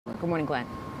Good morning, Glenn.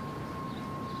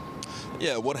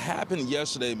 Yeah, what happened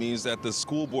yesterday means that the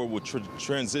school board will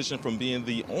transition from being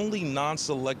the only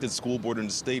non-selected school board in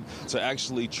the state to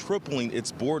actually tripling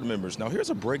its board members. Now,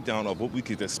 here's a breakdown of what we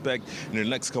could expect in the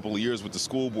next couple of years with the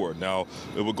school board. Now,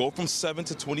 it will go from 7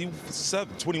 to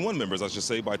 21 members, I should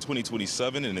say, by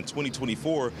 2027, and in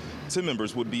 2024, 10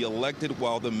 members would be elected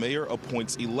while the mayor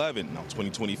appoints 11. Now,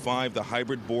 2025, the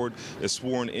hybrid board is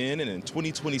sworn in, and in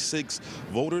 2026,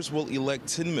 voters will elect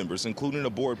 10 members, including a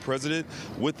board president,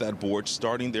 with that board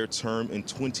starting their term in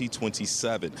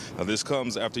 2027. Now, this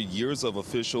comes after years of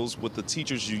officials with the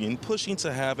teachers union pushing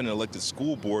to have an elected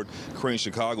school board. Crane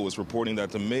Chicago is reporting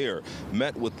that the mayor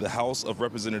met with the House of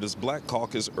Representatives Black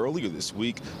Caucus earlier this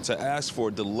week to ask for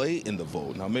a delay in the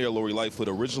vote. Now, Mayor Lori Lightfoot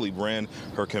originally ran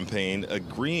her campaign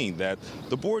agreeing that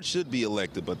the board should be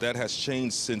elected, but that has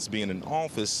changed since being in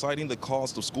office, citing the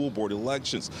cost of school board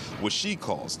elections, which she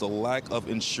calls the lack of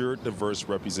ensured diverse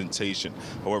representation.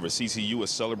 However, CTU is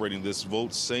celebrating this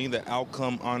vote, saying the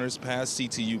outcome honors past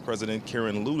CTU President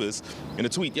Karen Lewis. In a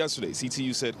tweet yesterday,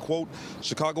 CTU said, quote,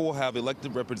 "Chicago will have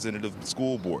elected representative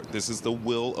school board. This is the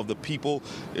will of the people.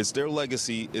 It's their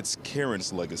legacy. It's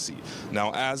Karen's legacy."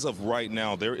 Now, as of right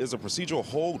now, there is a procedural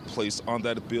hold placed on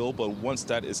that bill, but once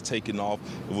that is taken off,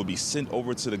 it will be sent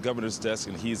over to the governor's desk,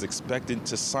 and he is expected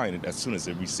to sign it as soon as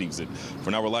it receives it. For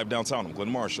now, we're live downtown. I'm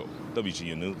Glenn Marshall,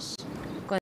 WGN News.